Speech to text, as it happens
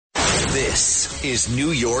This is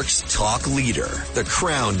New York's talk leader, the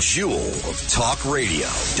crown jewel of talk radio.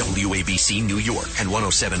 WABC New York and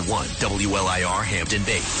 107.1 WLIR Hampton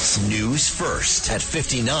Bays. News first at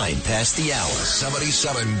 59 past the hour.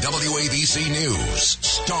 77 WABC News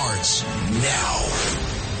starts now.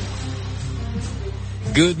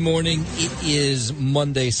 Good morning. It is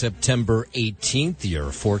Monday, September 18th.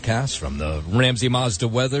 Your forecast from the Ramsey Mazda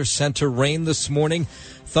Weather Center. Rain this morning.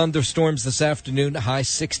 Thunderstorms this afternoon, high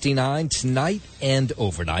 69. Tonight and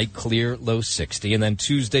overnight, clear, low 60. And then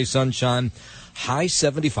Tuesday, sunshine, high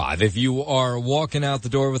 75. If you are walking out the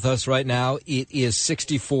door with us right now, it is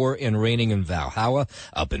 64 and raining in Valhalla,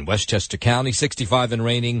 up in Westchester County, 65 and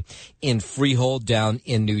raining in Freehold down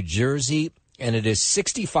in New Jersey. And it is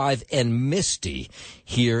 65 and misty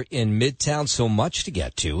here in Midtown. So much to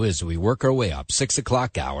get to as we work our way up. 6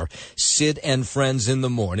 o'clock hour. Sid and friends in the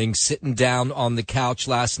morning, sitting down on the couch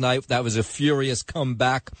last night. That was a furious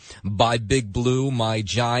comeback by Big Blue, my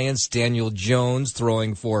Giants. Daniel Jones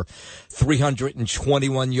throwing for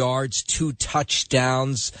 321 yards, 2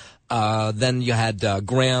 touchdowns. Then you had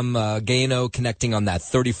Graham Gano connecting on that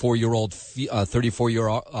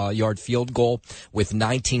 34-yard field goal with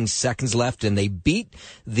 19 seconds left, and they beat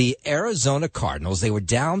the Arizona Cardinals. They were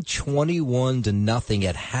down 21-0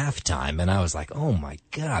 at halftime, and I was like, oh my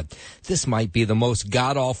God, this might be the most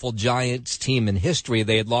god-awful Giants team in history.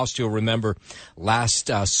 They had lost, you'll remember, last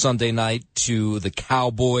Sunday night to the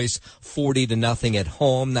Cowboys, 40-0 at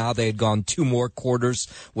home. Now they had gone 2 more quarters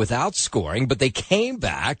without scoring, but they came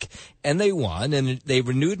back and they won, and they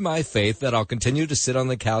renewed my faith that I'll continue to sit on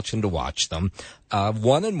the couch and to watch them.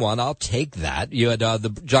 1-1, I'll take that. You had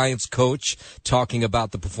the Giants coach talking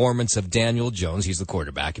about the performance of Daniel Jones. He's the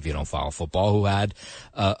quarterback, if you don't follow football, who had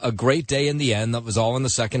a great day in the end. That was all in the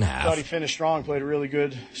second half. I thought he finished strong, played a really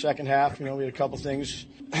good second half. You know, we had a couple things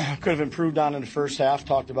could have improved on in the first half,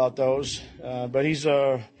 talked about those. But he's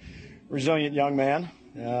a resilient young man.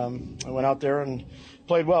 I went out there and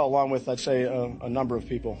played well, along with, I'd say, a number of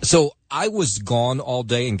people. So I was gone all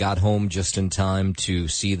day and got home just in time to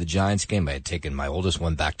see the Giants game. I had taken my oldest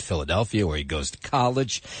one back to Philadelphia, where he goes to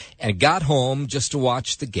college, and got home just to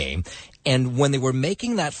watch the game. And when they were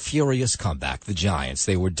making that furious comeback, the Giants,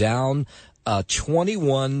 they were down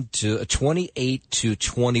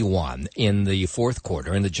 28-21 in the fourth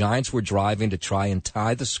quarter, and the Giants were driving to try and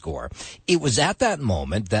tie the score. It was at that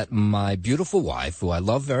moment that my beautiful wife, who I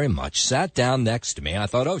love very much, sat down next to me, and I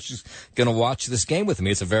thought, oh, she's going to watch this game with me.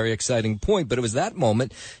 It's a very exciting point, but it was that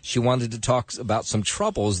moment she wanted to talk about some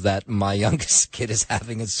troubles that my youngest kid is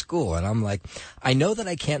having at school, and I'm like, I know that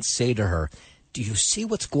I can't say to her, do you see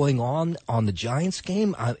what's going on the Giants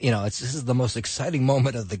game? This is the most exciting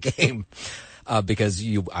moment of the game because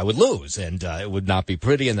I would lose, and it would not be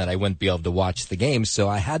pretty, and then I wouldn't be able to watch the game. So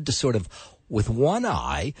I had to sort of, with one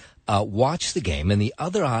eye, watch the game, and the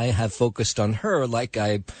other eye have focused on her, like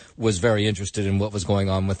I was very interested in what was going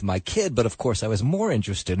on with my kid, but of course I was more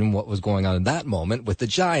interested in what was going on in that moment with the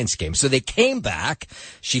Giants game. So they came back,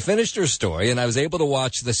 she finished her story, and I was able to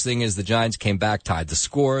watch this thing as the Giants came back, tied the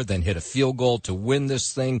score, then hit a field goal to win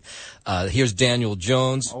this thing. Here's Daniel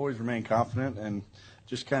Jones. Always remain confident and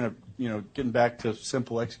just kind of, getting back to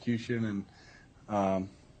simple execution and,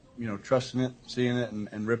 trusting it, seeing it,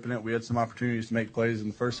 and ripping it. We had some opportunities to make plays in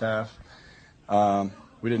the first half.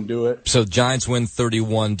 We didn't do it. So Giants win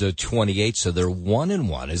 31-28, so they're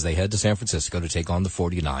 1-1 as they head to San Francisco to take on the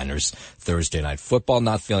 49ers Thursday Night Football.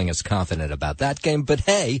 Not feeling as confident about that game, but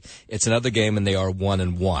hey, it's another game, and they are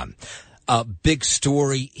 1-1. Big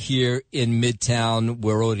story here in Midtown.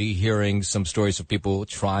 We're already hearing some stories of people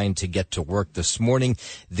trying to get to work this morning.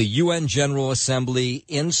 The UN General Assembly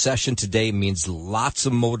in session today means lots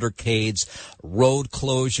of motorcades, road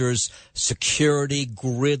closures, security,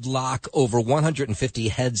 gridlock, over 150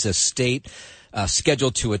 heads of state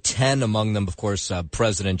scheduled to attend, among them, of course,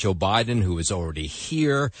 President Joe Biden, who is already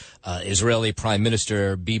here. Israeli Prime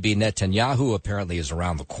Minister Bibi Netanyahu apparently is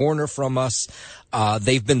around the corner from us.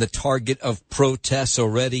 They've been the target of protests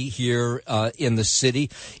already here in the city.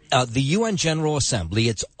 The UN General Assembly,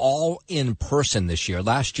 it's all in person this year.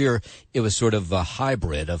 Last year, it was sort of a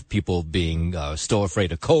hybrid of people being still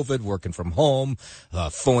afraid of COVID, working from home,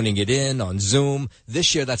 phoning it in on Zoom.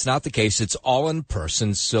 This year, that's not the case. It's all in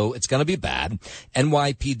person, so it's going to be bad.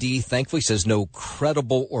 NYPD thankfully says no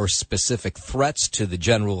credible or specific threats to the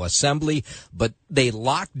General Assembly, but they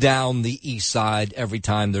lock down the east side every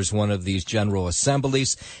time there's one of these General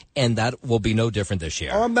Assemblies, and that will be no different this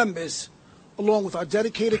year. Our members, along with our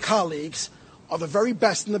dedicated colleagues, are the very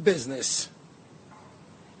best in the business,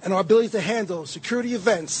 and our ability to handle security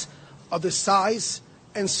events of this size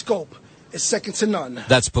and scope is second to none.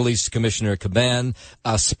 That's Police Commissioner Caban.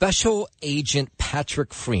 Special Agent Patrick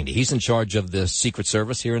Freeney, he's in charge of the Secret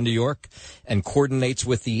Service here in New York and coordinates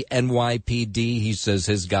with the NYPD. He says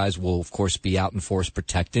his guys will, of course, be out in force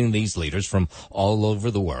protecting these leaders from all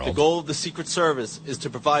over the world. The goal of the Secret Service is to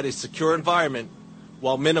provide a secure environment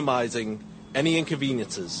while minimizing any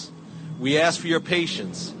inconveniences. We ask for your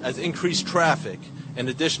patience as increased traffic and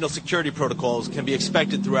additional security protocols can be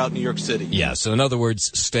expected throughout New York City. Yeah, so in other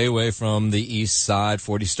words, stay away from the east side,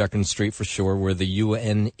 42nd Street for sure, where the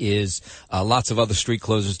UN is. Lots of other street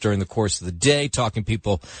closures during the course of the day, talking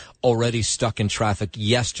people already stuck in traffic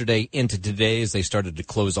yesterday into today as they started to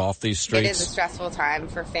close off these streets. It is a stressful time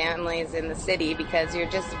for families in the city because you're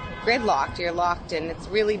just gridlocked. You're locked and it's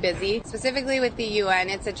really busy. Specifically with the UN,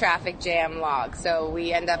 it's a traffic jam log. So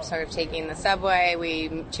we end up sort of taking the subway.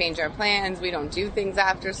 We change our plans. We don't do things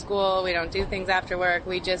after school. We don't do things after work.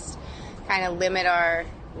 We just kind of limit our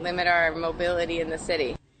mobility in the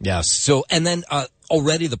city. Yes. So, and then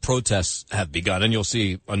already the protests have begun, and you'll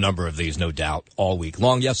see a number of these, no doubt, all week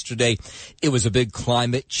long. Yesterday, it was a big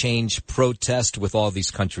climate change protest with all these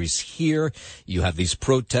countries here. You have these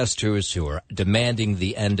protesters who are demanding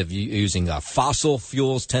the end of using fossil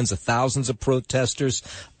fuels, tens of thousands of protesters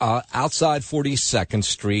outside 42nd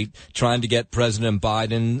Street trying to get President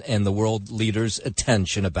Biden and the world leaders'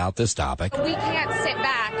 attention about this topic. We can't sit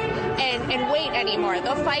back and wait anymore.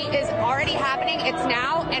 The fight is already happening. It's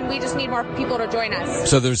now, and we just need more people to join us.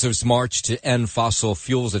 So there's this march to end fossil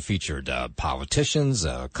fuels that featured politicians,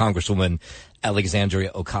 Congresswoman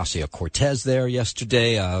Alexandria Ocasio-Cortez there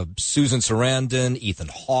yesterday, Susan Sarandon, Ethan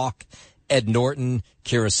Hawke, Ed Norton,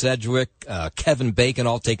 Kira Sedgwick, Kevin Bacon,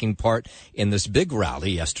 all taking part in this big rally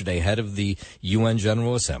yesterday ahead of the UN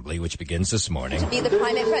General Assembly, which begins this morning. To be the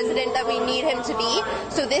climate president that we need him to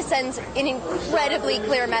be. So this sends an incredibly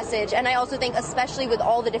clear message. And I also think, especially with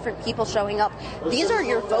all the different people showing up, these are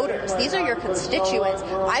your voters. These are your constituents.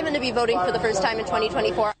 I'm going to be voting for the first time in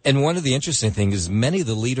 2024. And one of the interesting things is many of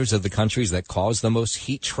the leaders of the countries that cause the most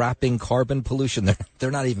heat-trapping carbon pollution, they're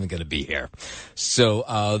not even going to be here.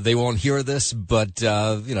 So they won't hear this, but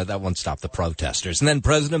that won't stop the protesters. And then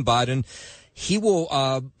President Biden, he will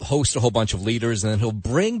host a whole bunch of leaders, and then he'll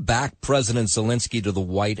bring back President Zelensky to the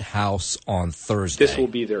White House on Thursday. This will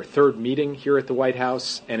be their third meeting here at the White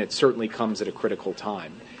House, and it certainly comes at a critical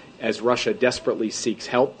time, as Russia desperately seeks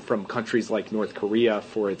help from countries like North Korea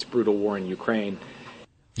for its brutal war in Ukraine.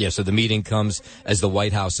 Yeah, so the meeting comes as the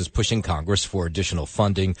White House is pushing Congress for additional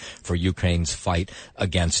funding for Ukraine's fight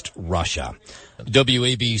against Russia.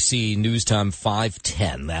 WABC News Time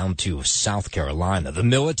 510, down to South Carolina. The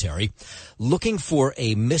military looking for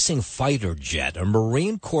a missing fighter jet, a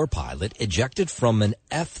Marine Corps pilot ejected from an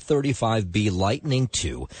F-35B Lightning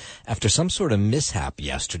II after some sort of mishap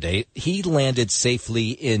yesterday. He landed safely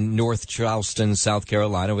in North Charleston, South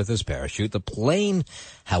Carolina with his parachute. The plane,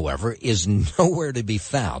 however, is nowhere to be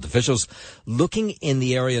found. Officials looking in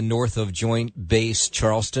the area north of Joint Base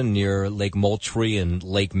Charleston near Lake Moultrie and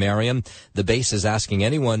Lake Merriam. The base is asking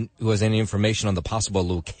anyone who has any information on the possible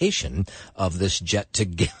location of this jet to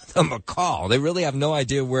give them a call. They really have no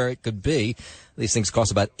idea where it could be. These things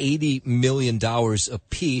cost about $80 million a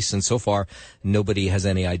piece, and so far nobody has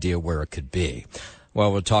any idea where it could be.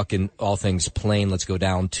 While we're talking all things plane, let's go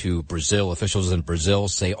down to Brazil. Officials in Brazil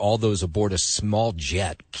say all those aboard a small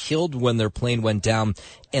jet killed when their plane went down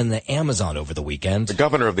in the Amazon over the weekend. The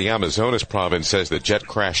governor of the Amazonas province says the jet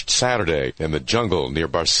crashed Saturday in the jungle near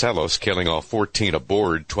Barcelos, killing all 14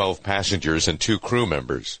 aboard, 12 passengers and 2 crew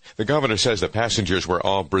members. The governor says the passengers were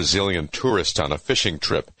all Brazilian tourists on a fishing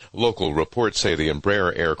trip. Local reports say the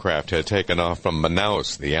Embraer aircraft had taken off from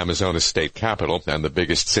Manaus, the Amazonas state capital and the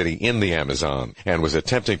biggest city in the Amazon, and was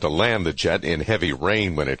attempting to land the jet in heavy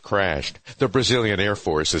rain when it crashed. The Brazilian Air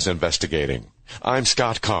Force is investigating. I'm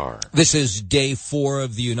Scott Carr. This is day 4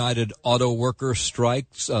 of the United Auto Workers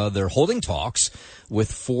strikes. They're holding talks with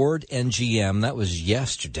Ford and GM. That was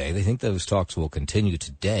yesterday. They think those talks will continue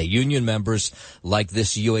today. Union members like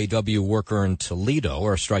this UAW worker in Toledo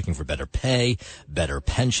are striking for better pay, better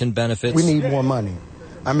pension benefits. We need more money.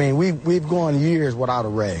 I mean, we've gone years without a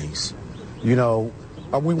raise. We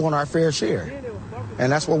want our fair share. And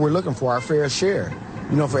that's what we're looking for, our fair share.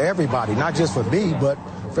 For everybody, not just for me, but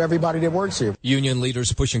for everybody that works here. Union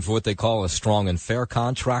leaders pushing for what they call a strong and fair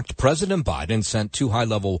contract. President Biden sent 2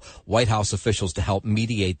 high-level White House officials to help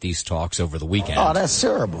mediate these talks over the weekend. Oh, that's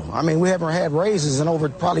terrible. I mean, we haven't had raises in over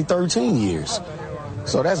probably 13 years.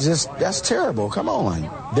 So that's terrible. Come on.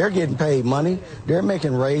 They're getting paid money. They're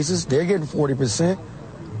making raises. They're getting 40%.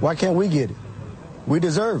 Why can't we get it? We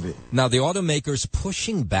deserve it. Now, the automakers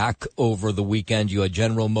pushing back over the weekend. You had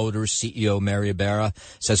General Motors CEO Mary Ibarra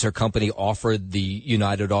says her company offered the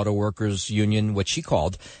United Auto Workers Union what she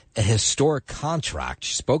called a historic contract.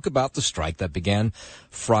 She spoke about the strike that began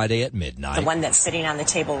Friday at midnight. The one that's sitting on the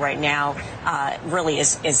table right now really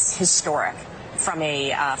is historic from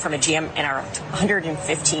a GM in our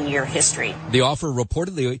 115-year history. The offer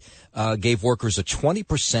reportedly gave workers a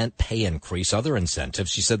 20% pay increase, other incentives.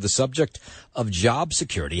 She said the subject of job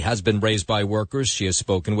security has been raised by workers she has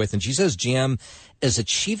spoken with, and she says GM is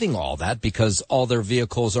achieving all that because all their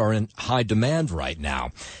vehicles are in high demand right now.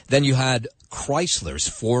 Then you had Chrysler's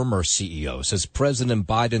former CEO says President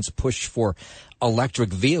Biden's push for electric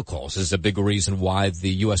vehicles is a big reason why the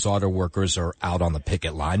U.S. auto workers are out on the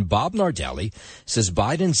picket line. Bob Nardelli says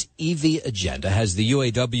Biden's EV agenda has the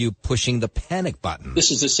UAW pushing the panic button.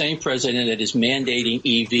 This is the same president that is mandating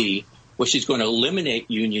EV, which is going to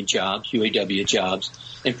eliminate union jobs, UAW jobs,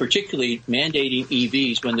 and particularly mandating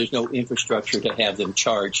EVs when there's no infrastructure to have them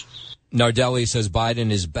charged. Nardelli says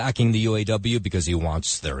Biden is backing the UAW because he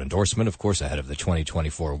wants their endorsement, of course, ahead of the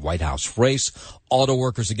 2024 White House race. Auto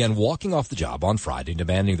workers again walking off the job on Friday,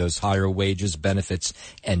 demanding those higher wages, benefits,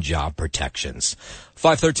 and job protections.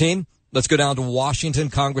 5:13, let's go down to Washington.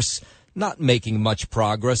 Congress not making much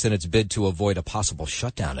progress in its bid to avoid a possible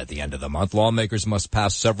shutdown at the end of the month. Lawmakers must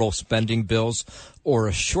pass several spending bills or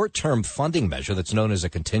a short-term funding measure that's known as a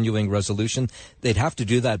continuing resolution. They'd have to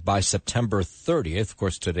do that by September 30th. Of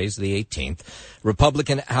course, today's the 18th.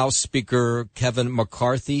 Republican House Speaker Kevin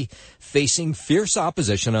McCarthy facing fierce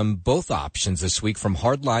opposition on both options this week from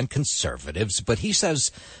hardline conservatives, but he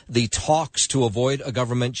says the talks to avoid a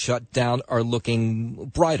government shutdown are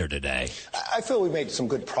looking brighter today. I feel we made some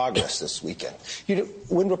good progress this weekend.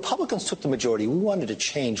 When Republicans took the majority, we wanted to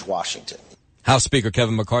change Washington. House Speaker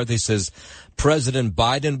Kevin McCarthy says President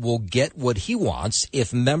Biden will get what he wants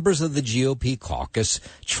if members of the GOP caucus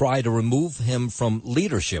try to remove him from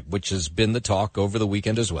leadership, which has been the talk over the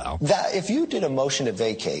weekend as well. If you did a motion to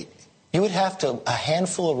vacate, you would have to, a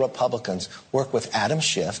handful of Republicans, work with Adam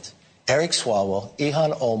Schiff, Eric Swalwell,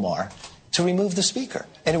 Ilhan Omar, to remove the speaker.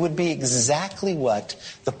 And it would be exactly what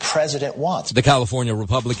the president wants. The California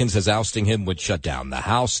Republican says ousting him would shut down the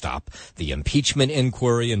House, stop the impeachment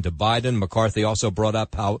inquiry into Biden. McCarthy also brought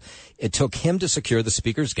up how it took him to secure the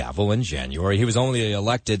speaker's gavel in January. He was only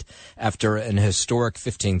elected after an historic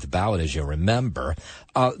 15th ballot, as you remember.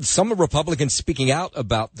 Some Republicans speaking out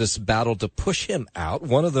about this battle to push him out.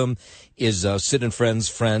 One of them is Sid and Friends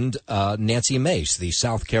friend Nancy Mace, the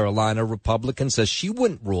South Carolina Republican, says she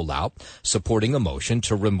wouldn't rule out supporting a motion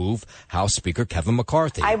to remove House Speaker Kevin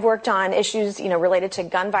McCarthy. I've worked on issues, related to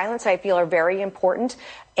gun violence I feel are very important.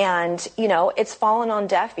 And, it's fallen on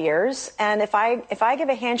deaf ears. And if I give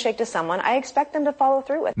a handshake to someone, I expect them to follow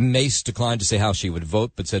through with it. Mace declined to say how she would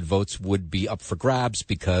vote, but said votes would be up for grabs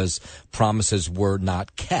because promises were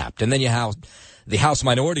not kept. And then you have the House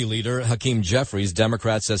Minority Leader, Hakeem Jeffries.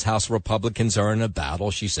 Democrat says House Republicans are in a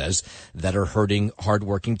battle, she says, that are hurting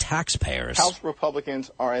hardworking taxpayers. House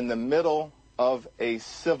Republicans are in the middle of a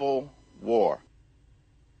civil war.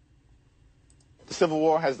 The Civil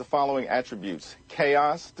War has the following attributes: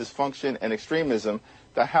 chaos, dysfunction, and extremism.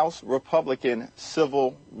 The House Republican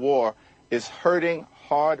Civil War is hurting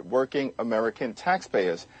hard-working American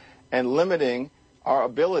taxpayers and limiting our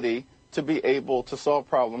ability to be able to solve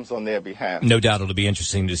problems on their behalf. No doubt it'll be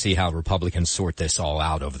interesting to see how Republicans sort this all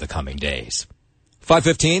out over the coming days.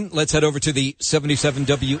 5:15, let's head over to the 77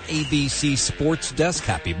 WABC Sports Desk.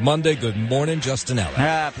 Happy Monday. Good morning, Justin Elliott.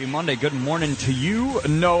 Happy Monday. Good morning to you,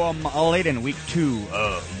 Noam. Laden. Week 2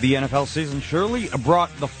 of the NFL season surely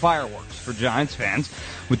brought the fireworks for Giants fans,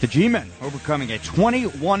 with the G-Men overcoming a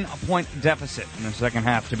 21-point deficit in the second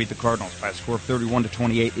half to beat the Cardinals by a score of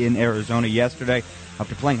 31-28 in Arizona yesterday.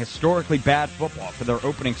 After playing historically bad football for their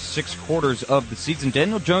opening 6 quarters of the season,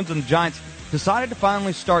 Daniel Jones and the Giants decided to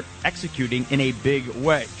finally start executing in a big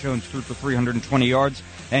way. Jones threw for 320 yards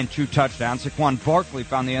and 2 touchdowns. Saquon Barkley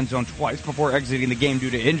found the end zone twice before exiting the game due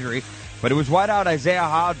to injury. But it was wideout Isaiah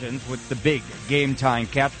Hodgins with the big game-tying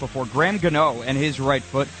catch before Graham Gano and his right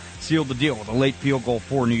foot sealed the deal with a late field goal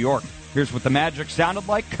for New York. Here's what the Magic sounded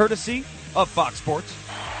like, courtesy of Fox Sports.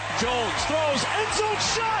 Jones throws, end zone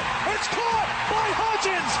shot! It's caught by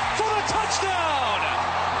Hodgins for the touchdown!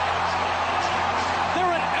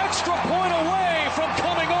 They're an extra point away from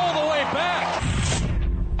coming all the way back.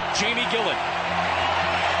 Jamie Gillen.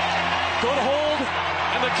 Good hold,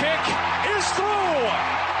 and the kick is through!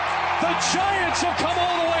 The Giants have come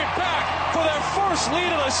all the way back for their first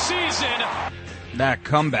lead of the season. That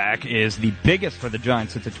comeback is the biggest for the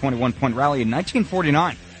Giants since a 21-point rally in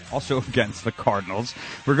 1949. also against the Cardinals.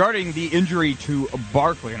 Regarding the injury to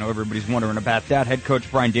Barkley, I know everybody's wondering about that. Head coach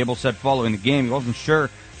Brian Daboll said following the game he wasn't sure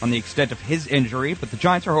on the extent of his injury, but the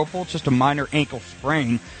Giants are hopeful it's just a minor ankle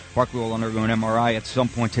sprain. Barkley will undergo an MRI at some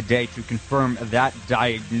point today to confirm that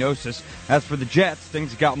diagnosis. As for the Jets,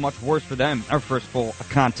 things got much worse for them. Our first full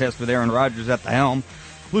contest with Aaron Rodgers at the helm,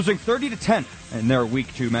 losing 30-10 in their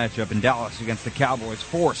Week 2 matchup in Dallas against the Cowboys.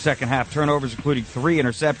 4 second-half turnovers, including 3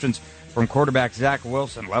 interceptions from quarterback Zach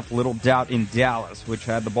Wilson, left little doubt in Dallas, which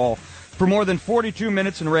had the ball for more than 42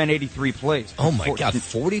 minutes and ran 83 plays. Oh, my God,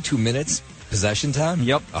 42 minutes possession time?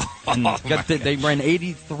 Yep. And they ran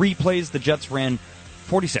 83 plays. The Jets ran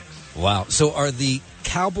 46. Wow. So are the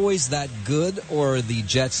Cowboys that good, or are the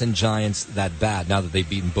Jets and Giants that bad now that they've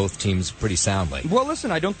beaten both teams pretty soundly? Well,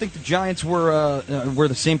 listen, I don't think the Giants were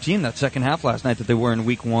the same team that second half last night that they were in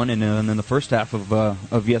Week 1 and in the first half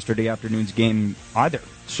of yesterday afternoon's game either.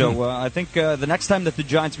 So I think the next time that the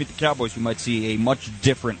Giants meet the Cowboys, you might see a much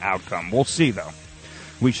different outcome. We'll see, though.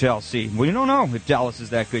 We shall see. We don't know if Dallas is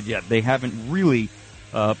that good yet. They haven't really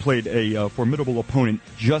played a formidable opponent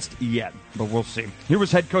just yet, but we'll see. Here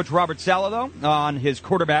was head coach Robert Saleh, though, on his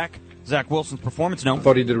quarterback, Zach Wilson's performance. No, I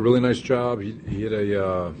thought he did a really nice job. He hit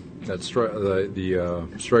the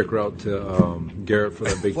strike route to Garrett for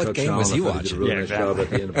that big what touchdown. Game was he watching? He did a really nice job at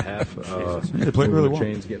the end of half. They played really well.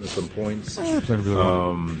 Chains, getting some points. They played really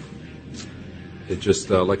well. It just,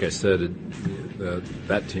 like I said,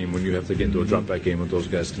 that team, when you have to get into a drop-back game with those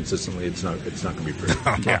guys consistently, it's not going to be pretty.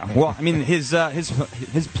 Yeah, well, I mean, his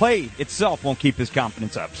play itself won't keep his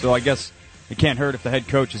confidence up, so I guess it can't hurt if the head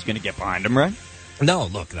coach is going to get behind him, right? No,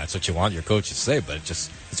 look, that's what you want your coach to say, but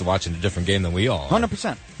it's watching a different game than we all are.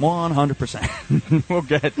 100%. 100%. We'll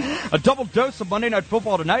get a double dose of Monday Night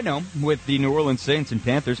Football tonight, Noam, with the New Orleans Saints and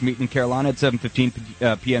Panthers meeting in Carolina at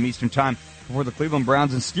 7:15 p.m. Eastern Time before the Cleveland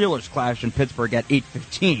Browns and Steelers clash in Pittsburgh at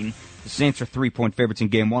 8:15. The Saints are 3-point favorites in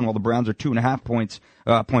Game 1, while the Browns are 2.5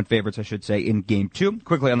 point favorites, I should say, in Game 2.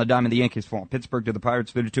 Quickly on the dime, the Yankees fall. Pittsburgh to the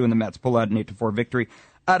Pirates 3-2, and the Mets pull out an 8-4 victory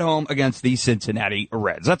at home against the Cincinnati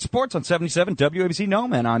Reds. That's sports on 77 WABC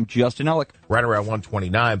Noam, and I'm Justin Ellick. Right around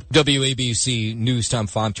 129. WABC News Time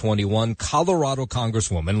 521. Colorado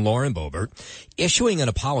Congresswoman Lauren Boebert issuing an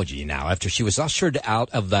apology now after she was ushered out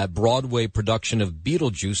of that Broadway production of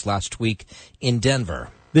Beetlejuice last week in Denver.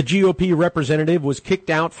 The GOP representative was kicked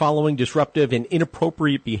out following disruptive and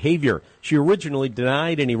inappropriate behavior. She originally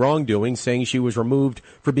denied any wrongdoing, saying she was removed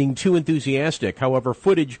for being too enthusiastic. However,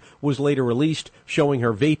 footage was later released showing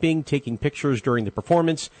her vaping, taking pictures during the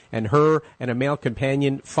performance, and her and a male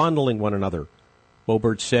companion fondling one another.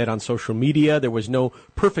 Boebert said on social media there was no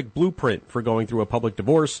perfect blueprint for going through a public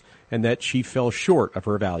divorce and that she fell short of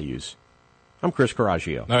her values. I'm Chris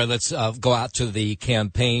Coraggio. All right, let's go out to the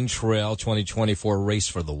campaign trail, 2024 race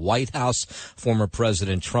for the White House. Former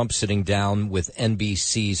President Trump sitting down with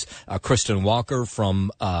NBC's Kristen Walker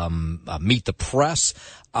from Meet the Press.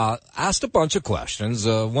 Asked a bunch of questions.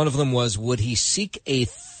 One of them was, would he seek a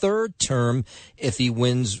third term if he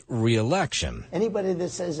wins re-election? Anybody that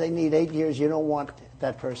says they need 8 years, you don't want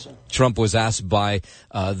that person. Trump was asked by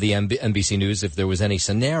the NBC News if there was any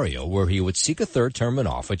scenario where he would seek a third term in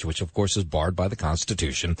office, which of course is barred by the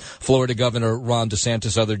Constitution. Florida Governor Ron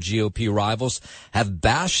DeSantis, other GOP rivals, have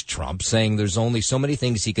bashed Trump, saying there's only so many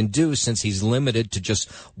things he can do since he's limited to just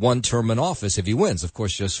one term in office if he wins, of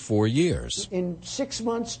course, just 4 years. In 6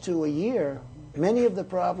 months to a year, many of the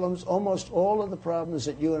problems, almost all of the problems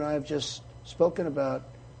that you and I have just spoken about,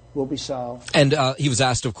 will be solved. And he was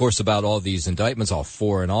asked, of course, about all these indictments, all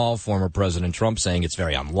four in all. Former President Trump saying it's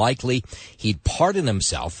very unlikely he'd pardon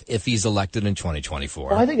himself if he's elected in 2024.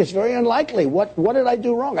 Well, I think it's very unlikely. What did I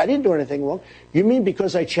do wrong? I didn't do anything wrong. You mean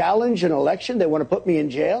because I challenged an election, they want to put me in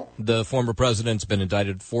jail? The former president's been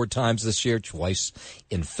indicted 4 times this year, twice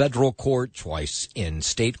in federal court, twice in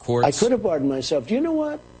state courts. I could have pardoned myself. Do you know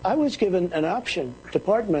what? I was given an option to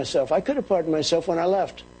pardon myself. I could have pardoned myself when I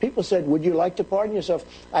left. People said, would you like to pardon yourself?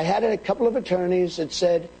 I had a couple of attorneys that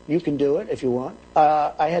said, you can do it if you want.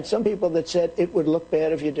 I had some people that said it would look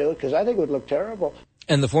bad if you do it, because I think it would look terrible.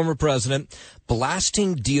 And the former president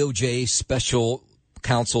blasting DOJ special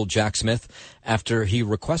counsel Jack Smith after he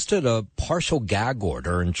requested a partial gag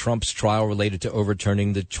order in Trump's trial related to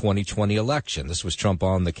overturning the 2020 election. This was Trump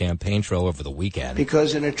on the campaign trail over the weekend.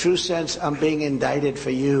 Because in a true sense, I'm being indicted for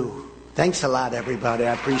you. Thanks a lot, everybody.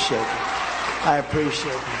 I appreciate it. I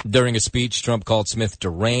appreciate it. During a speech, Trump called Smith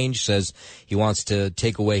deranged, says he wants to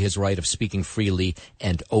take away his right of speaking freely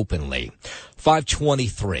and openly.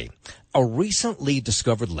 523. A recently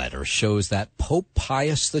discovered letter shows that Pope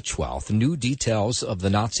Pius XII knew details of the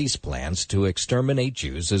Nazis' plans to exterminate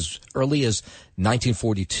Jews as early as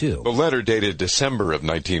 1942. The letter, dated December of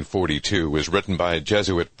 1942, was written by a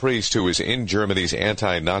Jesuit priest who was in Germany's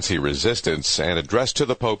anti-Nazi resistance and addressed to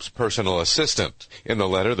the Pope's personal assistant. In the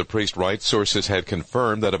letter, the priest writes sources had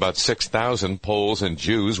confirmed that about 6,000 Poles and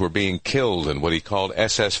Jews were being killed in what he called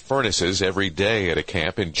SS furnaces every day at a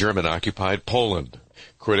camp in German-occupied Poland.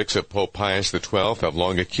 Critics of Pope Pius XII have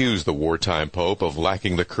long accused the wartime pope of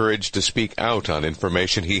lacking the courage to speak out on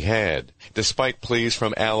information he had, despite pleas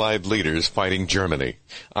from Allied leaders fighting Germany.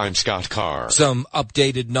 I'm Scott Carr. Some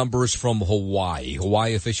updated numbers from Hawaii.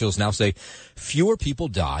 Hawaii officials now say fewer people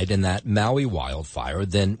died in that Maui wildfire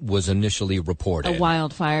than was initially reported. A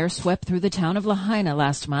wildfire swept through the town of Lahaina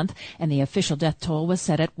last month, and the official death toll was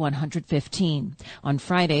set at 115. On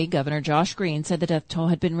Friday, Governor Josh Green said the death toll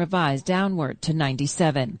had been revised downward to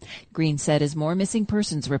 97. Green said as more missing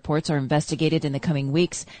persons reports are investigated in the coming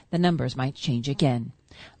weeks, the numbers might change again.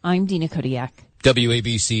 I'm Dina Kodiak.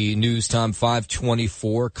 WABC News Time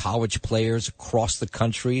 524. College players across the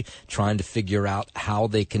country trying to figure out how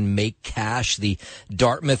they can make cash. The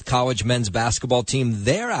Dartmouth College men's basketball team,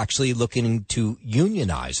 they're actually looking to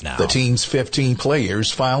unionize now. The team's 15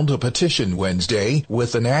 players filed a petition Wednesday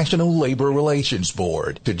with the National Labor Relations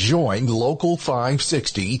Board to join Local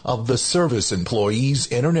 560 of the Service Employees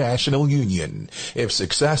International Union. If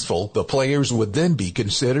successful, the players would then be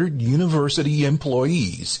considered university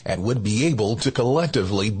employees and would be able to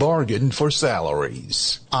collectively bargain for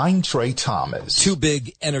salaries. I'm Trey Thomas. Two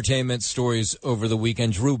big entertainment stories over the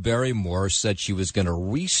weekend. Drew Barrymore said she was going to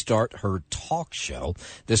restart her talk show.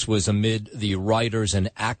 This was amid the writers and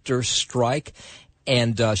actors strike.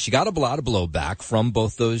 And she got a lot of blowback from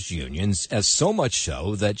both those unions, as so much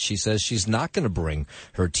so that she says she's not going to bring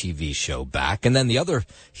her TV show back. And then the other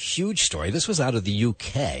huge story, this was out of the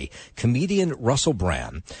UK, comedian Russell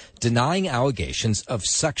Brand denying allegations of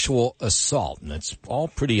sexual assault. And it's all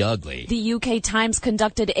pretty ugly. The UK Times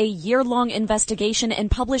conducted a year-long investigation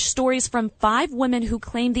and published stories from 5 women who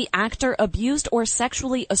claimed the actor abused or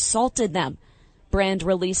sexually assaulted them. Brand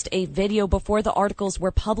released a video before the articles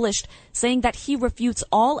were published saying that he refutes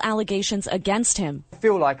all allegations against him. I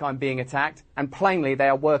feel like I'm being attacked, and plainly they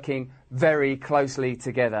are working very closely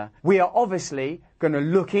together. We are obviously going to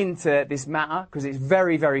look into this matter because it's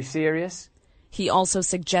very, very serious. He also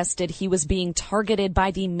suggested he was being targeted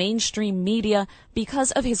by the mainstream media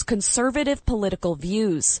because of his conservative political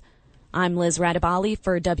views. I'm Liz Radabali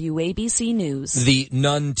for WABC News. The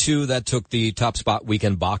Nun 2, that took the top spot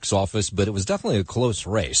weekend box office, but it was definitely a close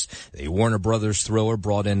race. The Warner Brothers thriller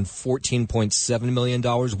brought in $14.7 million,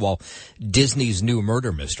 while Disney's new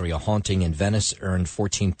murder mystery, A Haunting in Venice, earned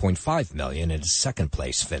 $14.5 million in its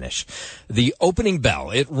second-place finish. The opening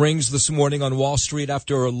bell, it rings this morning on Wall Street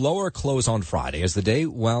after a lower close on Friday as the day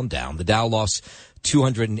wound down. The Dow lost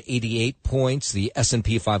 288 points. The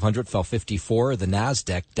S&P 500 fell 54. The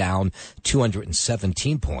Nasdaq down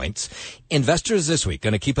 217 points. Investors this week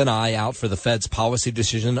going to keep an eye out for the Fed's policy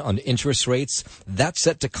decision on interest rates. That's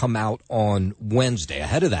set to come out on Wednesday.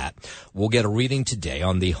 Ahead of that, we'll get a reading today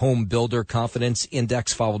on the Home Builder Confidence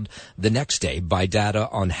Index, followed the next day by data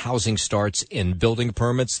on housing starts and building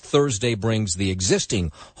permits. Thursday brings the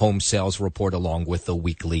existing home sales report along with the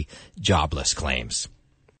weekly jobless claims.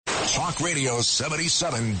 Talk Radio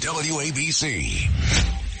 77 WABC.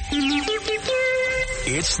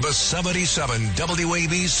 It's the 77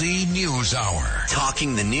 WABC News Hour.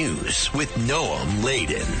 Talking the news with Noam,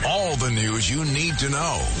 Laden. All the news you need to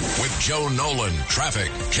know with Joe Nolan, traffic,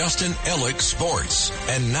 Justin Ellick, sports.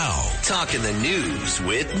 And now, Talking the news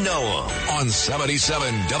with Noam. On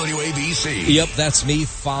 77 WABC. Yep, that's me,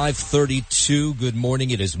 5:32. Good morning.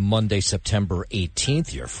 It is Monday, September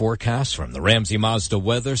 18th. Your forecast from the Ramsey Mazda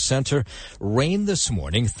Weather Center. Rain this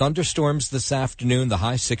morning, thunderstorms this afternoon, the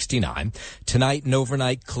high 69. Tonight, an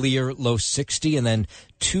overnight clear, low 60, and then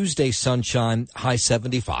Tuesday sunshine, high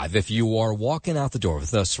 75. If you are walking out the door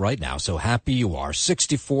with us right now, so happy you are.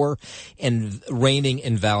 64 and raining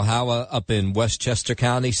in Valhalla up in Westchester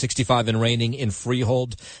County, 65 and raining in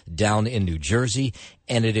Freehold down in New Jersey,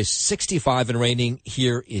 and it is 65 and raining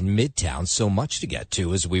here in Midtown. So much to get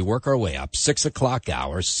to as we work our way up. 6 o'clock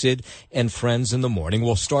hour, Sid and Friends in the morning.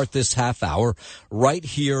 We'll start this half hour right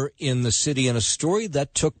here in the city in a story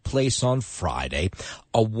that took place on Friday.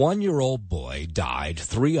 A 1-year-old boy died,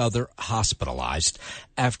 3 other hospitalized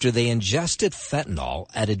after they ingested fentanyl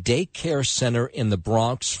at a daycare center in the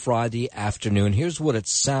Bronx Friday afternoon. Here's what it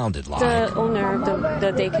sounded like. The owner of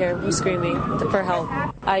the daycare was screaming for help.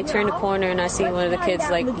 I turned a corner and I see one of the kids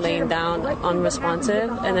laying down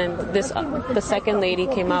unresponsive, and then the second lady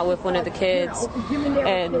came out with one of the kids,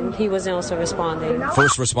 and he wasn't also responding.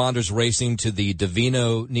 First responders racing to the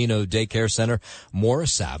Divino Nino Daycare Center,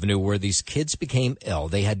 Morris Avenue, where these kids became ill.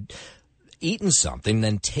 They had eaten something,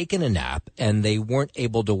 then taken a nap, and they weren't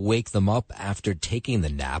able to wake them up after taking the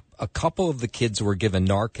nap. A couple of the kids were given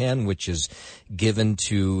Narcan, which is given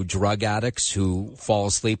to drug addicts who fall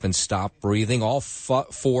asleep and stop breathing. All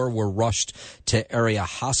 4 were rushed to area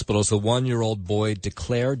hospitals. The 1-year-old boy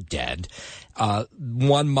declared dead.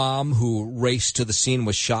 One mom who raced to the scene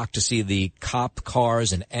was shocked to see the cop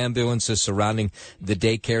cars and ambulances surrounding the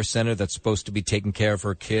daycare center that's supposed to be taking care of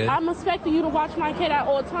her kid. I'm expecting you to watch my kid at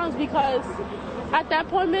all times because at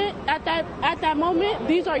that moment,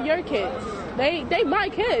 these are your kids. They my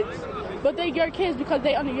kids. But they're your kids because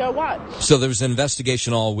they're under your watch. So there was an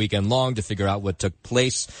investigation all weekend long to figure out what took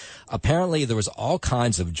place. Apparently, there was all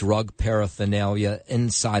kinds of drug paraphernalia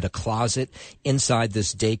inside a closet inside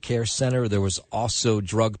this daycare center. There was also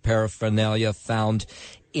drug paraphernalia found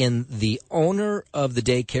in the owner of the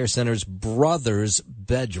daycare center's brother's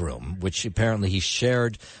bedroom, which apparently he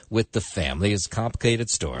shared with the family. It's a complicated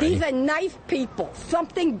story. These are nice people.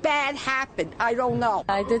 Something bad happened. I don't know.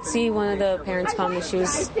 I did see one of the parents come and she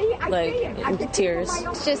was in tears.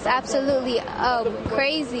 It's just absolutely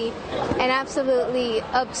crazy and absolutely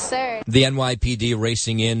absurd. The NYPD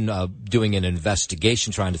racing in, doing an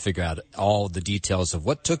investigation, trying to figure out all the details of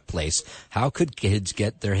what took place. How could kids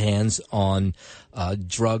get their hands on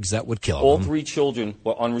drugs that would kill them? All 3 children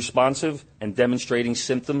were unresponsive and demonstrating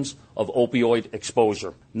symptoms of opioid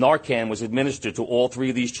exposure. Narcan was administered to all 3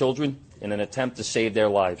 of these children in an attempt to save their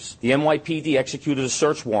lives. The NYPD executed a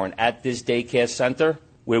search warrant at this daycare center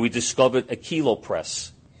where we discovered a kilo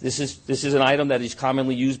press. This is an item that is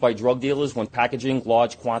commonly used by drug dealers when packaging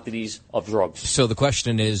large quantities of drugs. So the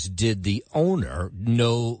question is, did the owner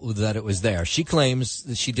know that it was there? She claims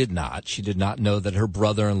that she did not. She did not know that her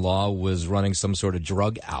brother-in-law was running some sort of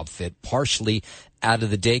drug outfit, partially out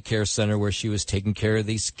of the daycare center where she was taking care of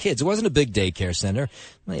these kids. It wasn't a big daycare center,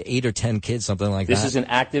 8 or 10 kids, something like that. This is an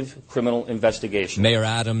active criminal investigation. Mayor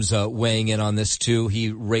Adams weighing in on this, too.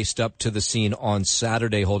 He raced up to the scene on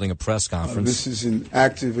Saturday holding a press conference. This is an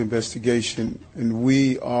active investigation, and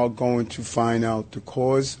we are going to find out the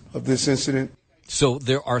cause of this incident. So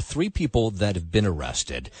there are 3 people that have been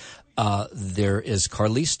arrested. There is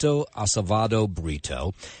Carlisto Acevedo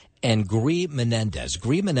Brito and Gri Menendez.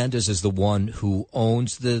 Gri Menendez is the one who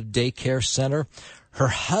owns the daycare center. Her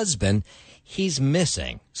husband, he's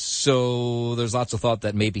missing. So there's lots of thought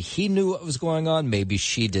that maybe he knew what was going on, maybe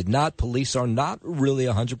she did not. Police are not really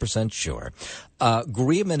 100% sure.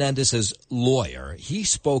 Gri Menendez's lawyer, he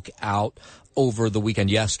spoke out over the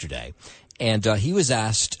weekend yesterday. And he was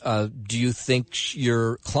asked, do you think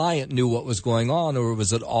your client knew what was going on, or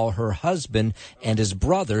was it all her husband and his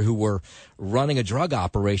brother who were running a drug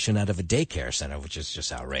operation out of a daycare center, which is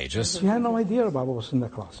just outrageous? She had no idea about what was in the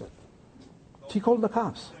closet. She called the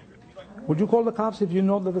cops. Would you call the cops if you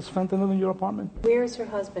know that there's fentanyl in your apartment? Where is her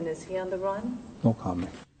husband? Is he on the run? No comment.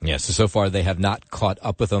 Yes, so far they have not caught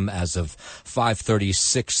up with him as of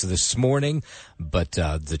 5:36 this morning. But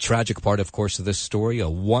the tragic part, of course, of this story, a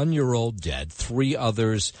 1-year-old dead, 3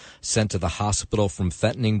 others sent to the hospital from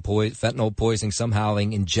fentanyl poisoning, somehow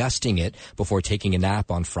ingesting it before taking a nap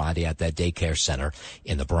on Friday at that daycare center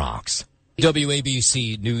in the Bronx.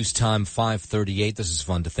 WABC News Time 5:38. This is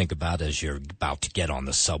fun to think about as you're about to get on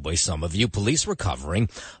the subway. Some of you. Police recovering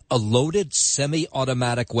a loaded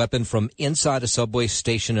semi-automatic weapon from inside a subway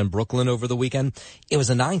station in Brooklyn over the weekend. It was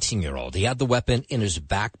a 19-year-old. He had the weapon in his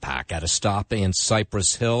backpack at a stop in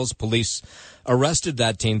Cypress Hills. Police arrested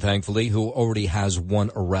that teen, thankfully, who already has 1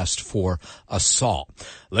 arrest for assault.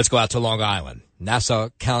 Let's go out to Long Island. Nassau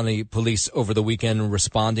County Police over the weekend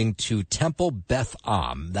responding to Temple Beth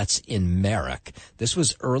Am, that's in Merrick. This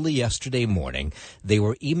was early yesterday morning. They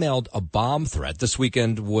were emailed a bomb threat. This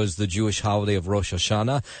weekend was the Jewish holiday of Rosh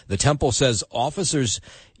Hashanah. The temple says officers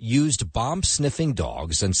used bomb-sniffing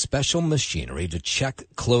dogs and special machinery to check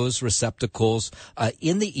closed receptacles.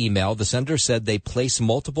 In the email, the sender said they placed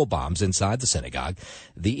multiple bombs inside the synagogue.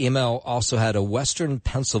 The email also had a Western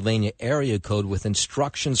Pennsylvania area code with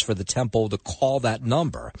instructions for the temple to call that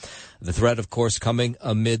number. The threat, of course, coming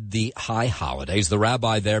amid the high holidays. The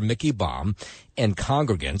rabbi there, Mickey Baum, and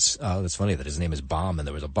congregants, it's funny that his name is Baum and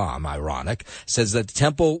there was a bomb, ironic, says that the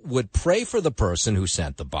temple would pray for the person who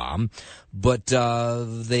sent the bomb, but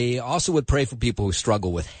they also would pray for people who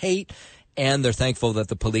struggle with hate. And they're thankful that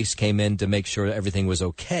the police came in to make sure everything was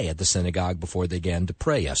okay at the synagogue before they began to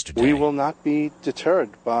pray yesterday. We will not be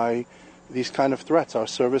deterred by these kind of threats. Our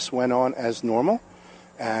service went on as normal,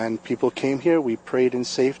 and people came here. We prayed in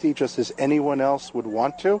safety just as anyone else would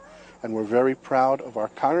want to, and we're very proud of our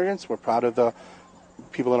congregants. We're proud of the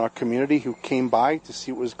people in our community who came by to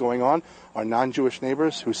see what was going on, our non-Jewish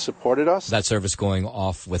neighbors who supported us. That service going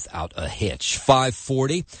off without a hitch.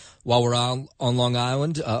 5:40. While we're on Long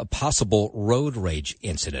Island, a possible road rage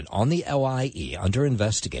incident on the LIE under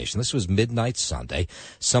investigation. This was midnight Sunday.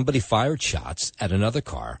 Somebody fired shots at another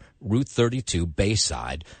car, Route 32,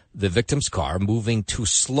 Bayside. The victim's car moving too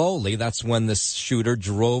slowly. That's when the shooter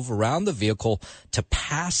drove around the vehicle to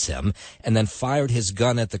pass him and then fired his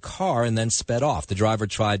gun at the car and then sped off. The driver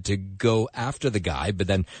tried to go after the guy, but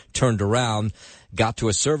then turned around, got to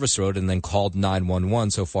a service road, and then called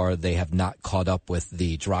 911. So far, they have not caught up with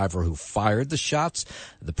the driver who fired the shots.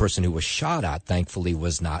 The person who was shot at, thankfully,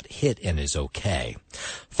 was not hit and is okay.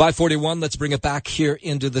 5:41, let's bring it back here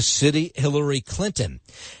into the city. Hillary Clinton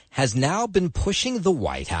has now been pushing the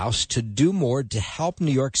White House to do more to help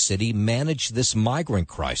New York City manage this migrant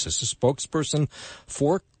crisis. A spokesperson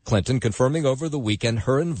for Clinton confirming over the weekend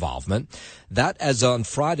her involvement. That as on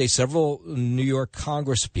Friday, several New York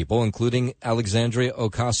Congress people, including Alexandria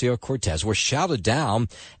Ocasio-Cortez, were shouted down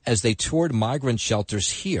as they toured migrant shelters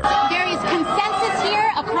here. There is consensus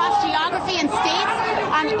here across geography and states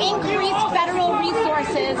on increased federal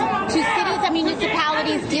resources to cities and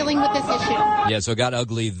municipalities dealing with this issue. Yeah, so it got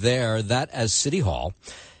ugly there. That as City Hall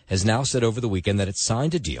has now said over the weekend that it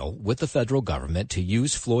signed a deal with the federal government to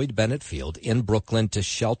use Floyd Bennett Field in Brooklyn to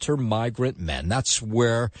shelter migrant men. That's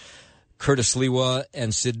where Curtis Lewa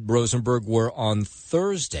and Sid Rosenberg were on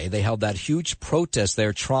Thursday. They held that huge protest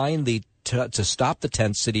there trying to stop the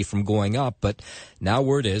tent city from going up, but now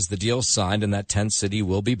word is the deal's signed and that tent city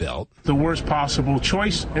will be built. The worst possible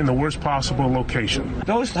choice in the worst possible location.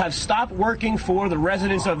 Those have stopped working for the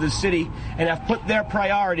residents of the city and have put their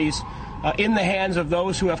priorities in the hands of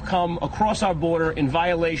those who have come across our border in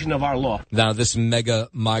violation of our law. Now, this mega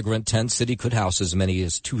migrant tent city could house as many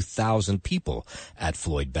as 2,000 people at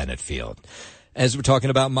Floyd Bennett Field. As we're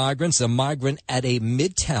talking about migrants, a migrant at a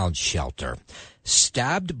Midtown shelter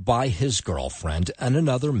stabbed by his girlfriend and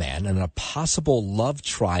another man in a possible love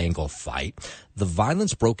triangle fight. The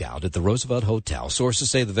violence broke out at the Roosevelt Hotel. Sources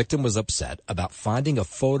say the victim was upset about finding a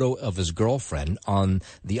photo of his girlfriend on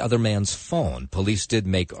the other man's phone. Police did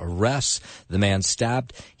make arrests. The man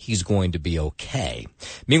stabbed. He's going to be okay.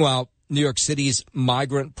 Meanwhile, New York City's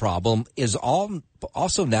migrant problem is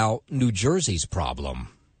also now New Jersey's problem.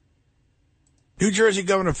 New Jersey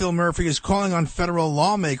Governor Phil Murphy is calling on federal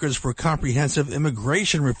lawmakers for comprehensive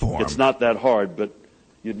immigration reform. It's not that hard, but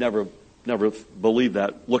you'd never believe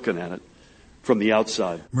that looking at it from the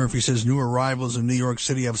outside. Murphy says new arrivals in New York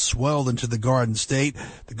City have swelled into the Garden State.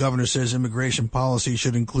 The governor says immigration policy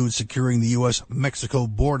should include securing the U.S.-Mexico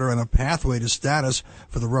border and a pathway to status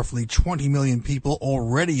for the roughly 20 million people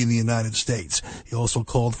already in the United States. He also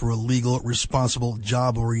called for a legal, responsible,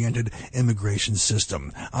 job-oriented immigration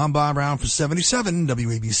system. I'm Bob Brown for 77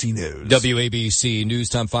 WABC News. WABC News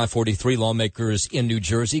Time 5:43. Lawmakers in New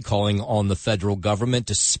Jersey calling on the federal government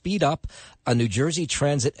to speed up a New Jersey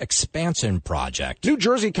transit expansion project. New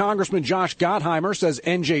Jersey Congressman Josh Gottheimer says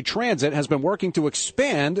NJ Transit has been working to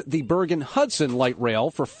expand the Bergen-Hudson light rail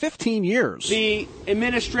for 15 years. The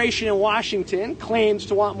administration in Washington claims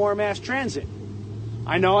to want more mass transit.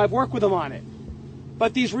 I know, I've worked with them on it.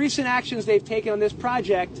 But these recent actions they've taken on this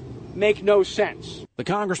project make no sense. The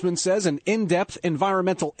congressman says an in-depth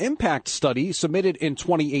environmental impact study submitted in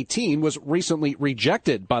 2018 was recently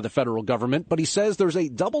rejected by the federal government, but he says there's a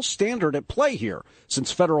double standard at play here, since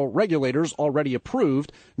federal regulators already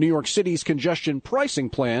approved New York City's congestion pricing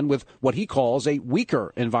plan with what he calls a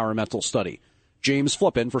weaker environmental study. James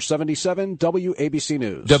Flippin for 77 WABC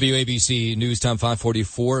News. WABC News Time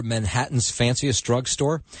 5:44. Manhattan's fanciest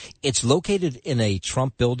drugstore. It's located in a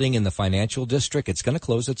Trump building in the financial district. It's going to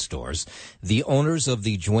close its doors. The owners of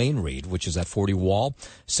the Duane Reade, which is at 40 Wall,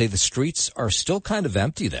 say the streets are still kind of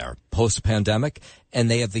empty there post-pandemic, and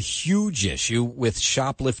they have the huge issue with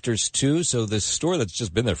shoplifters too. So this store that's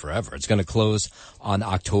just been there forever, it's going to close on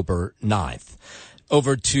October 9th.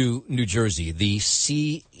 Over to New Jersey, the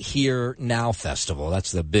See Here Now Festival.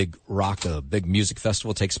 That's the big rock, big music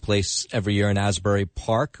festival, takes place every year in Asbury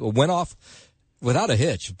Park. It went off without a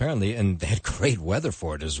hitch, apparently, and they had great weather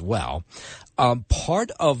for it as well.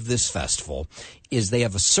 Part of this festival is they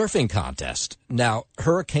have a surfing contest. Now,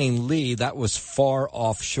 Hurricane Lee, that was far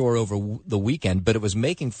offshore over the weekend, but it was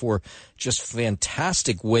making for just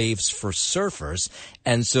fantastic waves for surfers.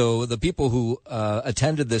 And so the people who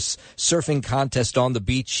attended this surfing contest on the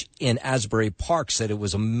beach in Asbury Park said it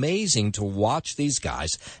was amazing to watch these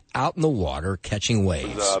guys out in the water catching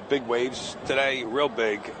waves. Big waves today, real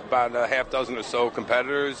big. About a half dozen or so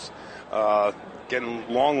competitors getting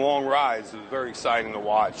long rides. It was very exciting to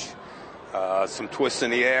watch. Some twists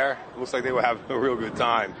in the air. It looks like they were having a real good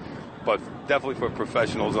time. But definitely for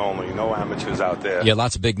professionals only. No amateurs out there. Yeah,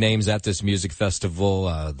 lots of big names at this music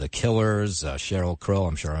festival. The Killers, Sheryl Crow.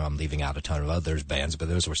 I'm sure I'm leaving out a ton of others bands, but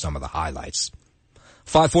those were some of the highlights.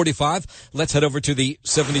 5:45. Let's head over to the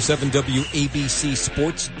 77 WABC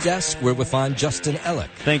Sports Desk, where we find Justin Ellick.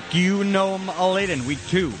 Thank you, Noam. Laden. Week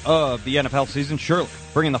 2 of the NFL season. Surely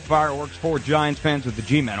bringing the fireworks for Giants fans with the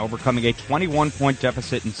G-Men overcoming a 21-point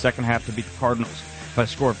deficit in second half to beat the Cardinals by a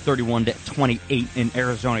score of 31-28 in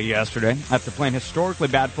Arizona yesterday. After playing historically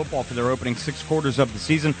bad football for their opening 6 quarters of the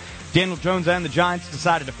season, Daniel Jones and the Giants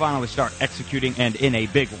decided to finally start executing, and in a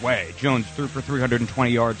big way. Jones threw for 21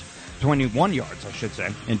 yards, I should say,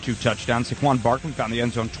 and 2 touchdowns. Saquon Barkley found the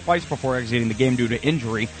end zone twice before exiting the game due to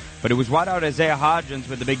injury, but it was wideout Isaiah Hodgins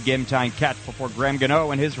with the big game-tying catch before Graham Gano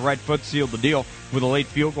and his right foot sealed the deal with a late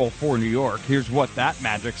field goal for New York. Here's what that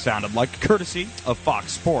magic sounded like, courtesy of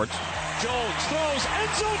Fox Sports. Jones throws,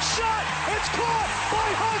 end zone shot! It's caught by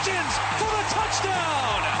Hodgins for the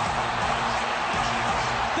touchdown!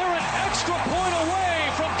 They're an extra point away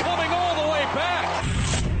from coming all the way back.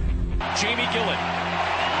 Jamie Gillen.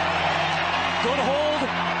 Good hold,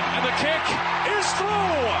 and the kick is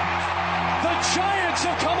through. The Giants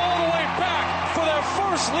have come all the way back for their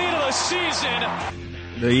first lead of the season.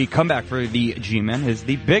 The comeback for the G-Men is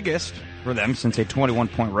the biggest for them since a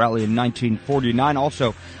 21-point rally in 1949,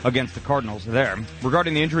 also against the Cardinals there.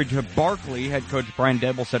 Regarding the injury to Barkley, head coach Brian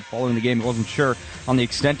Daboll said following the game he wasn't sure on the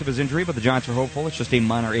extent of his injury, but the Giants are hopeful it's just a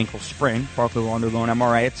minor ankle sprain. Barkley will undergo an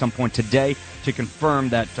MRI at some point today to confirm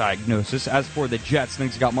that diagnosis. As for the Jets,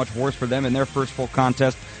 things got much worse for them in their first full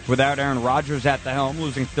contest without Aaron Rodgers at the helm,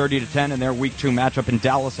 losing 30-10 in their Week 2 matchup in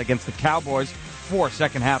Dallas against the Cowboys. 4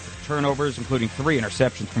 second-half turnovers, including 3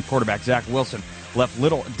 interceptions from quarterback Zach Wilson, left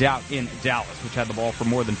little doubt in Dallas, which had the ball for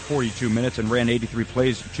more than 42 minutes and ran 83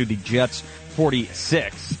 plays to the Jets'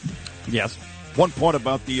 46. Yes. One point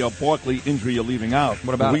about the Barkley injury you're leaving out.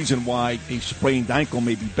 What about the reason why a sprained ankle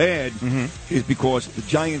may be bad is because the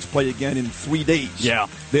Giants play again in 3 days. Yeah.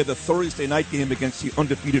 They're the Thursday night game against the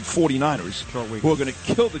undefeated 49ers, who are going to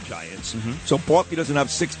kill the Giants. So Barkley doesn't have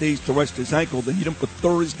 6 days to rest his ankle. They need him for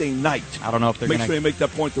Thursday night. I don't know if they're Make sure you make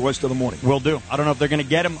that point the rest of the morning. Will do. I don't know if they're going to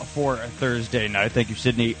get him for Thursday night. Thank you,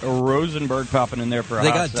 Sydney Rosenberg, popping in there for a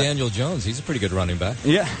They got Daniel Jones. He's a pretty good running back.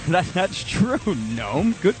 Yeah, that's true,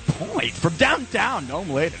 Noam. Good point. From downtown, Noam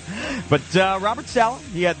Laden. But Robert Saleh,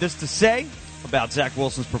 he had this to say about Zach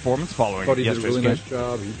Wilson's performance following yesterday's game. He did a really nice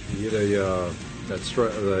job.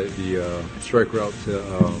 He hit the strike route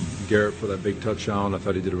to Garrett for that big touchdown. I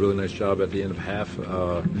thought he did a really nice job at the end of half,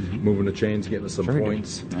 moving the chains, getting us some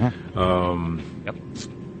points. Yep.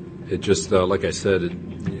 It just, like I said,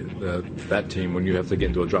 that team, when you have to get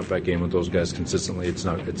into a drop-back game with those guys consistently, it's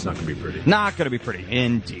not going to be pretty. Not going to be pretty,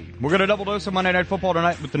 indeed. We're going to double dose of Monday Night Football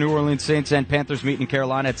tonight with the New Orleans Saints and Panthers meeting in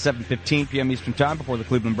Carolina at 7:15 p.m. Eastern Time before the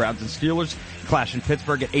Cleveland Browns and Steelers clash in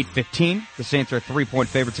Pittsburgh at 8:15. The Saints are 3-point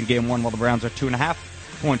favorites in Game 1, while the Browns are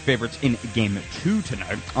 2.5-point favorites in Game 2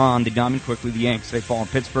 tonight. On the diamond, quickly, the Yanks, they fall in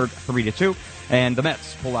Pittsburgh 3-2. And the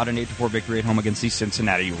Mets pull out an 8-4 victory at home against the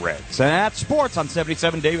Cincinnati Reds. And that's sports on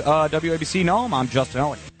 77 WABC. Noam, I'm Justin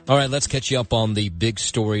Ellick. All right, let's catch you up on the big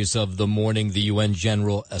stories of the morning. The UN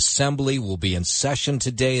General Assembly will be in session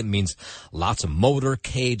today. It means lots of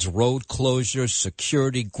motorcades, road closures,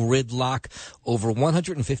 security, gridlock. Over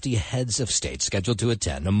 150 heads of state scheduled to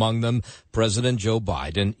attend, among them President Joe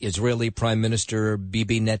Biden, Israeli Prime Minister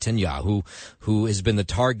Bibi Netanyahu, who has been the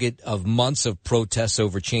target of months of protests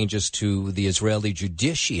over changes to the Israeli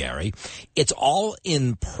judiciary. It's all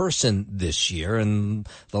in person this year, and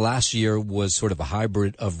the last year was sort of a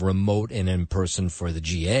hybrid of remote and in person for the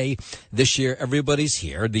GA. This year, everybody's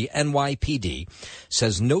here. The NYPD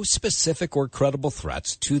says no specific or credible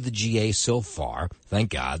threats to the GA so far.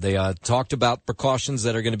 Thank God. They talked about precautions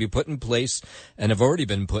that are going to be put in place and have already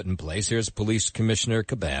been put in place. Here's Police Commissioner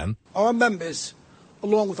Caban. Our members,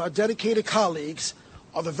 along with our dedicated colleagues,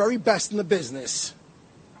 are the very best in the business.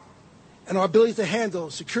 And our ability to handle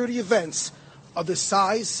security events of this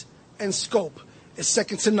size and scope is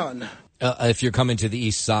second to none. If you're coming to the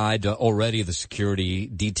east side, already the security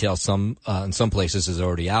detail in some places is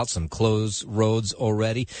already out, some closed roads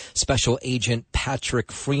already. Special Agent Patrick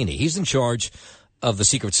Freeney, he's in charge of the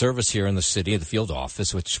Secret Service here in the city, the field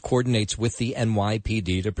office, which coordinates with the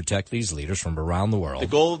NYPD to protect these leaders from around the world. The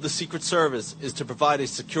goal of the Secret Service is to provide a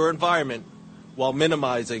secure environment while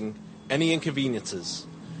minimizing any inconveniences.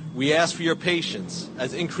 We ask for your patience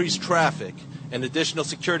as increased traffic and additional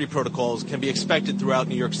security protocols can be expected throughout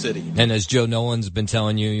New York City. And as Joe Nolan's been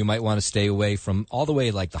telling you, you might want to stay away from all the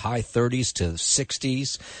way like the high 30s to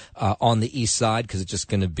 60s on the east side, because it's just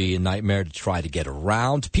going to be a nightmare to try to get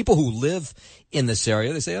around. People who live in this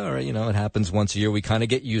area, they say, all right, it happens once a year. We kind of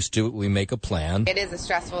get used to it. We make a plan. It is a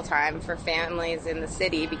stressful time for families in the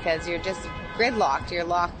city because you're just gridlocked. You're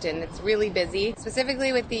locked and it's really busy.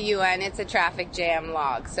 Specifically with the UN, it's a traffic jam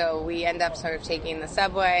log. So we end up sort of taking the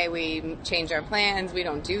subway. We change our plans. We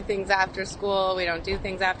don't do things after school. We don't do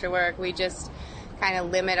things after work. We just kind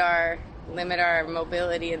of limit our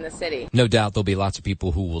mobility in the city. No doubt there'll be lots of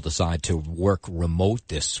people who will decide to work remote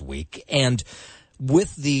this week. And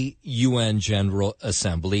with the UN General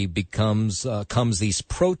Assembly comes these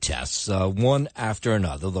protests, one after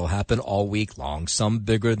another. They'll happen all week long, some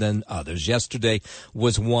bigger than others. Yesterday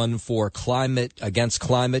was one for against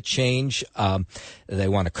climate change. They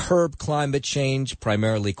want to curb climate change,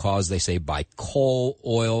 primarily caused, they say, by coal,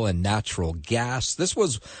 oil, and natural gas. This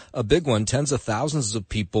was a big one. Tens of thousands of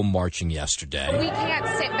people marching yesterday. We can't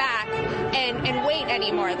sit back and wait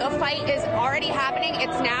anymore. The fight is already happening.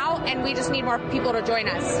 It's now, and we just need more people to join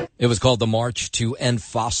us. It was called the March to End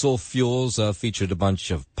Fossil Fuels, featured a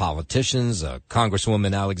bunch of politicians.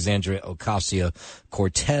 Congresswoman Alexandria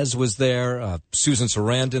Ocasio-Cortez was there. Susan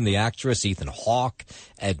Sarandon, the actress, Ethan Hawke,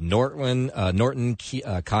 Ed Norton,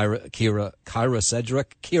 Kira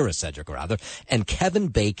Cedric, and Kevin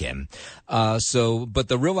Bacon. But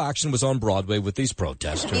the real action was on Broadway with these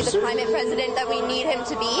protesters. To be the climate president that we need him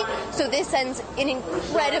to be. So this sends an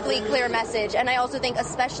incredibly clear message. And I also think,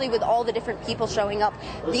 especially with all the different people showing up,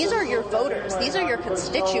 these are your voters. These are your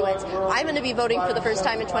constituents. I'm going to be voting for the first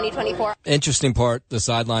time in 2024. Interesting part, the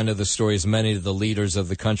sideline of the story is many of the leaders of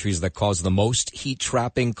the countries that cause the most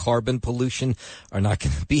heat-trapping carbon pollution are not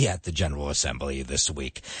going to be at the General Assembly this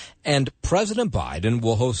week. And President Biden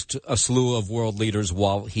will host a slew of world leaders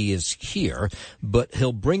while he is here, but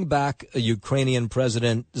he'll bring back Ukrainian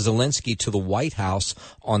President Zelensky to the White House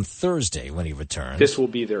on Thursday when he returns. This will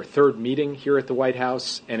be their third meeting here at the White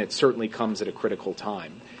House, and it certainly comes at a critical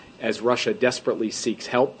time, as Russia desperately seeks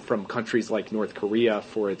help from countries like North Korea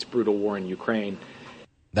for its brutal war in Ukraine.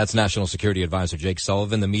 That's National Security Advisor Jake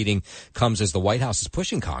Sullivan. The meeting comes as the White House is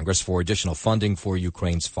pushing Congress for additional funding for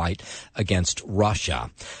Ukraine's fight against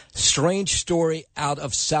Russia. Strange story out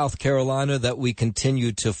of South Carolina that we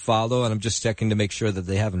continue to follow, and I'm just checking to make sure that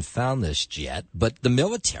they haven't found this yet. But the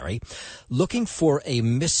military looking for a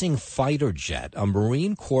missing fighter jet, a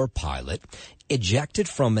Marine Corps pilot, ejected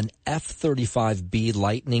from an F-35B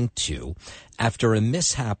Lightning II after a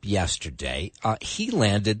mishap yesterday. He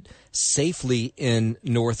landed safely in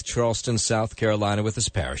North Charleston, South Carolina with his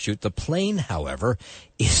parachute. The plane, however,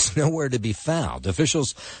 is nowhere to be found.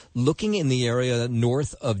 Officials looking in the area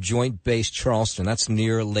north of Joint Base Charleston, that's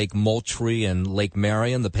near Lake Moultrie and Lake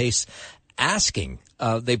Marion, the Pace, asking,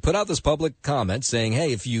 they put out this public comment saying,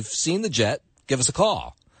 hey, if you've seen the jet, give us a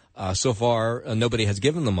call. So far, nobody has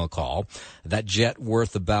given them a call. That jet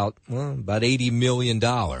worth about $80 million.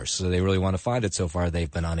 So they really want to find it. So far,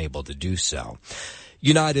 they've been unable to do so.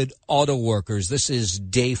 United Auto Workers, this is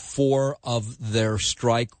day 4 of their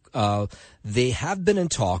strike. They have been in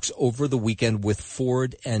talks over the weekend with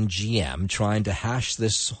Ford and GM trying to hash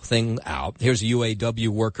this thing out. Here's a UAW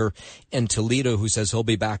worker in Toledo who says he'll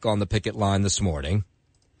be back on the picket line this morning.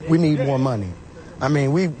 We need more money. I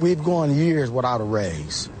mean, we've gone years without a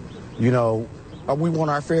raise. We want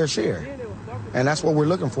our fair share. And that's what we're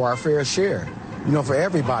looking for, our fair share. For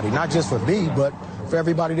everybody, not just for me, but for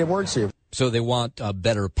everybody that works here. So they want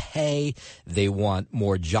better pay. They want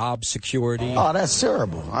more job security. Oh, that's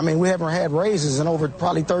terrible. I mean, we haven't had raises in over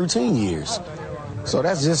probably 13 years. So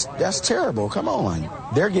that's terrible. Come on.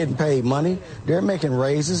 They're getting paid money. They're making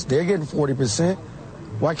raises. They're getting 40%.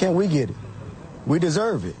 Why can't we get it? We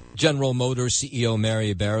deserve it. General Motors CEO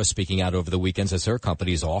Mary Barra speaking out over the weekend says her company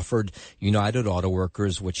has offered United Auto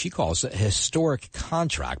Workers what she calls a historic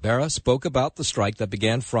contract. Barra spoke about the strike that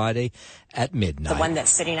began Friday at midnight. The one that's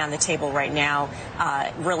sitting on the table right now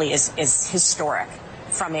really is historic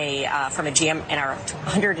from a GM in our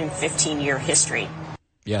 115-year history.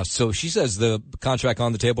 Yeah, so she says the contract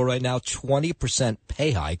on the table right now, 20%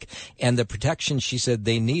 pay hike, and the protection she said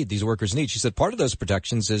these workers need. She said part of those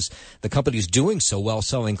protections is the company's doing so well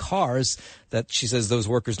selling cars that she says those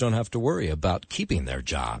workers don't have to worry about keeping their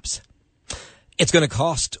jobs. It's going to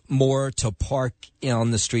cost more to park on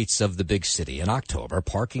the streets of the big city. In October,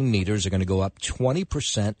 parking meters are going to go up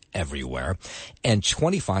 20% everywhere and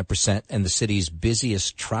 25% in the city's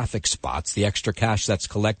busiest traffic spots. The extra cash that's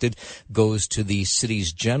collected goes to the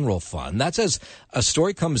city's general fund. That's as a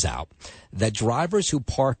story comes out that drivers who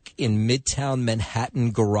park in Midtown Manhattan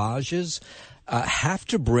garages have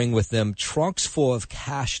to bring with them trunks full of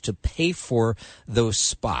cash to pay for those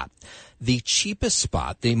spots. The cheapest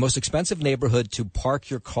spot, the most expensive neighborhood to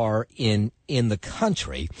park your car in the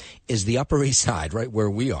country is the Upper East Side, right where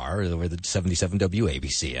we are, where the 77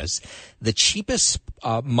 WABC is. The cheapest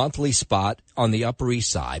monthly spot on the Upper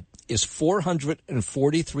East Side is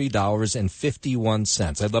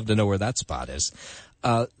 $443.51. I'd love to know where that spot is.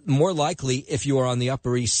 More likely, if you are on the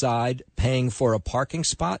Upper East Side paying for a parking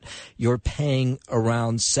spot, you're paying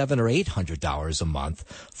around $700 or $800 a month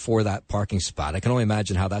for that parking spot. I can only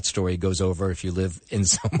imagine how that story goes over if you live in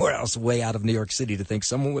somewhere else way out of New York City, to think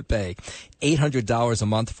someone would pay $800 a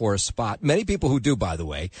month for a spot. Many people who do, by the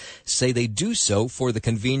way, say they do so for the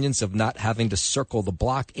convenience of not having to circle the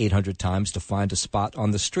block 800 times to find a spot on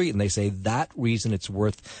the street. And they say that reason it's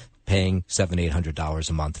worth paying $700, $800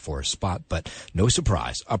 a month for a spot. But no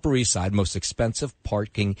surprise, Upper East Side, most expensive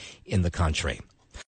parking in the country.